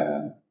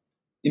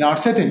in our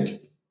setting.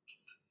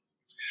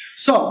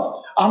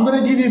 So I'm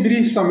going to give you a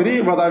brief summary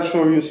of what I've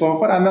shown you so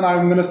far, and then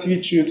I'm going to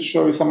switch you to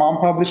show you some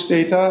unpublished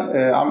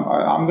data.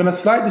 I'm going to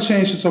slightly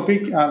change the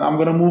topic, and I'm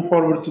going to move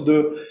forward to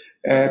the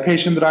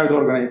patient-derived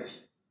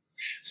organoids.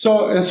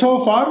 So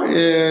far,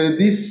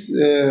 this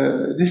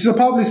is a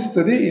published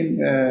study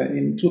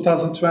in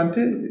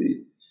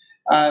 2020,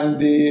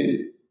 and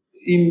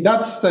in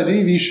that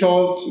study, we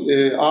showed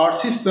our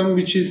system,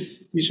 which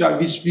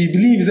we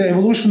believe is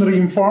evolutionary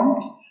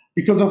informed.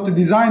 Because of the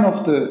design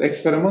of the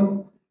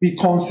experiment, we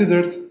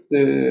considered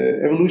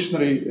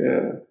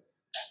the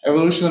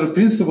evolutionary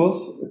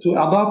principles to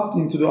adapt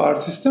into our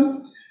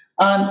system.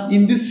 And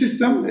in this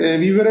system,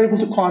 we were able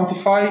to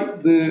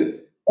quantify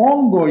the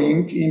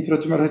ongoing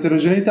intratumor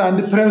heterogeneity and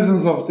the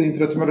presence of the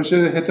intratumor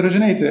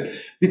heterogeneity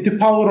with the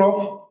power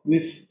of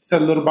this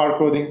cellular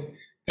barcoding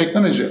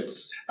technology.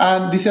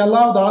 And this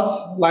allowed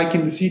us, like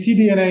in the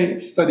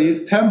ctDNA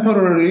studies,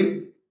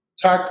 temporarily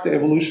track the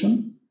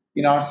evolution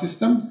in our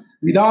system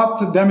without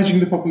damaging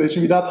the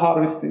population, without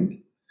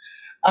harvesting.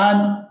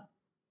 And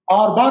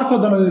our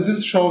barcode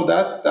analysis showed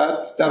that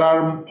there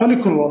are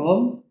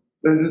polyclonal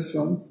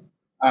resistance,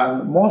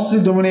 mostly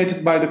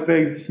dominated by the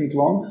pre-existing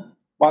clones,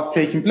 was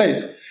taking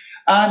place.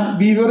 And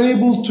we were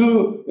able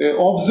to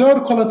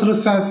observe collateral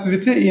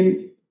sensitivity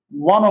in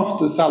one of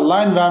the cell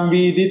line when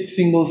we did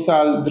single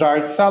cell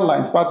derived cell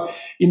lines. But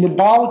in the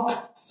bulk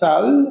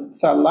cell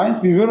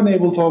lines, we weren't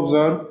able to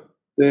observe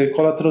the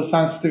collateral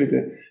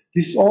sensitivity.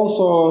 This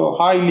also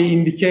highly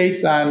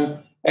indicates and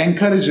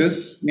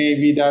encourages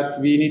maybe that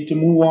we need to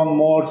move on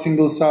more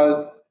single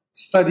cell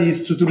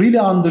studies to really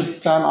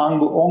understand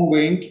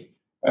ongoing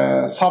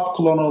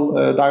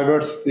subclonal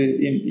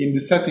diversity in the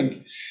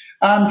setting.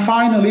 And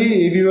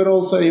finally, we were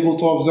also able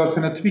to observe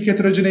phenotypic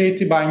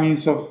heterogeneity by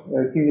means of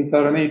a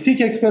single-cell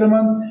RNA-seq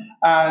experiment,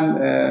 and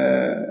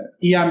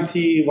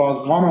EMT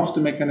was one of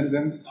the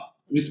mechanisms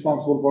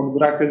responsible for the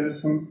drug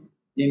resistance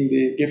in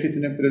the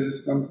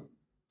gefitinib-resistant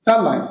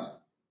cell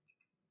lines.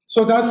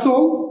 So that's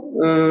all.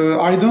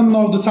 I don't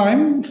know the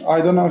time.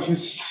 I don't know if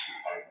it's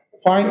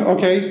fine.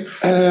 Okay.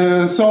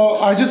 So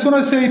I just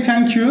want to say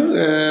thank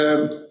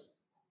you.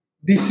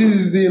 This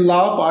is the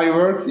lab I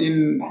worked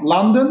in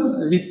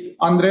London with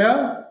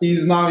Andrea.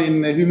 He's now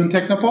in Human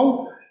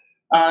Technopole.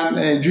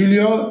 And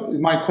Giulio,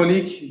 my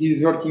colleague,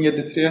 he's working at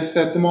the Trieste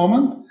at the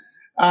moment.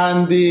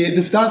 And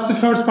that's the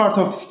first part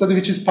of the study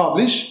which is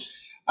published.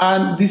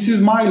 And this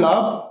is my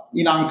lab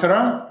in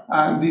Ankara.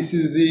 And this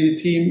is the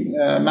team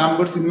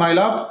members in my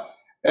lab.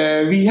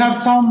 We have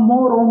some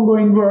more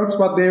ongoing works,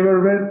 but they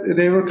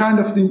were kind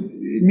of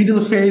the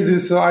middle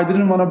phases, so I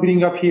didn't want to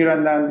bring up here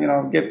and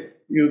then get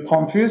you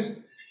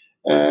confused.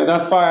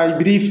 That's why I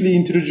briefly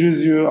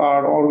introduce you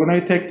our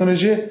organoid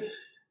technology,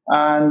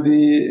 and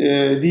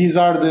these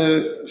are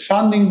the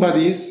funding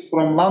bodies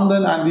from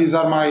London, and these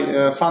are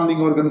my funding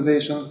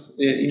organizations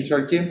in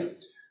Turkey.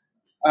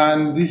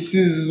 And this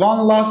is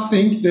one last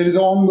thing. There is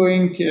an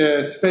ongoing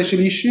special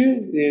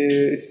issue.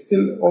 It's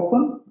still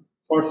open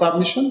for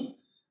submission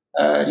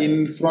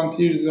in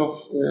Frontiers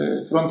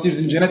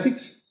in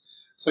Genetics.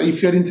 So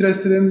if you're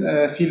interested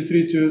in, feel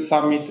free to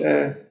submit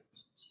a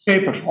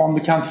paper on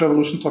the cancer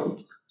evolution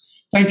topic.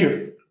 Thank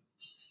you.